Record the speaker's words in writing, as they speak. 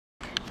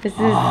This is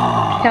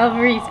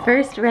Calvary's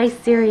first rice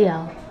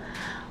cereal.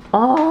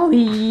 Oh,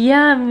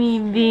 yummy,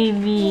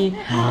 baby.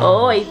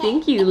 Oh, I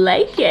think you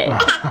like it.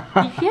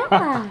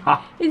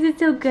 Yeah. Is it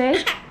so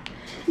good?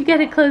 You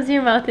gotta close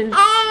your mouth and...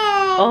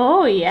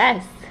 Oh,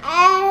 yes.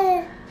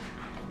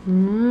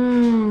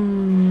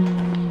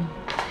 Mmm.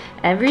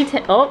 Every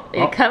time... Oh,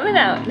 you're coming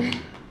out.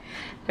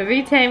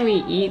 Every time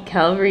we eat,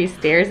 Calvary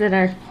stares at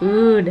our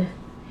food.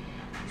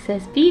 He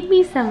says, feed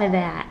me some of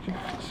that.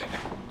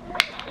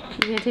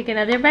 You gonna take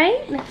another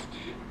bite?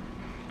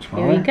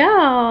 Here we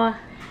go.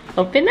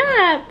 Open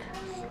up.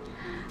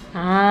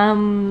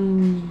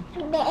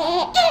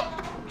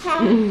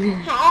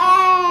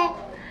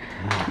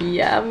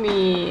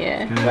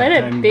 Yummy. What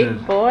a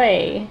big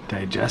boy.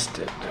 Digest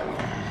it.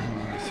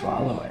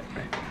 Swallow it.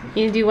 Right?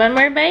 You do one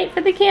more bite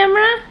for the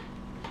camera?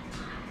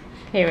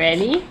 Okay,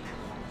 ready?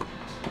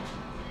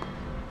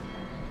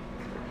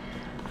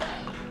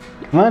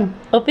 Come on.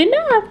 Open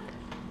up.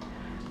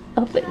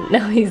 Open.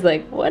 No, he's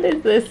like, what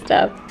is this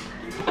stuff?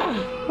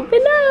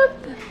 Open up.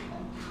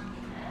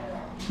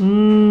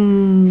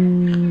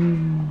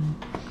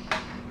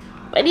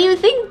 What do you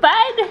think,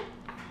 bud?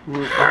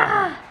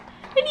 What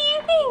do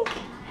you think?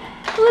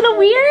 A little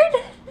weird?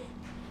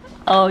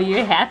 Oh,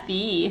 you're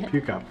happy.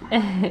 Puke up.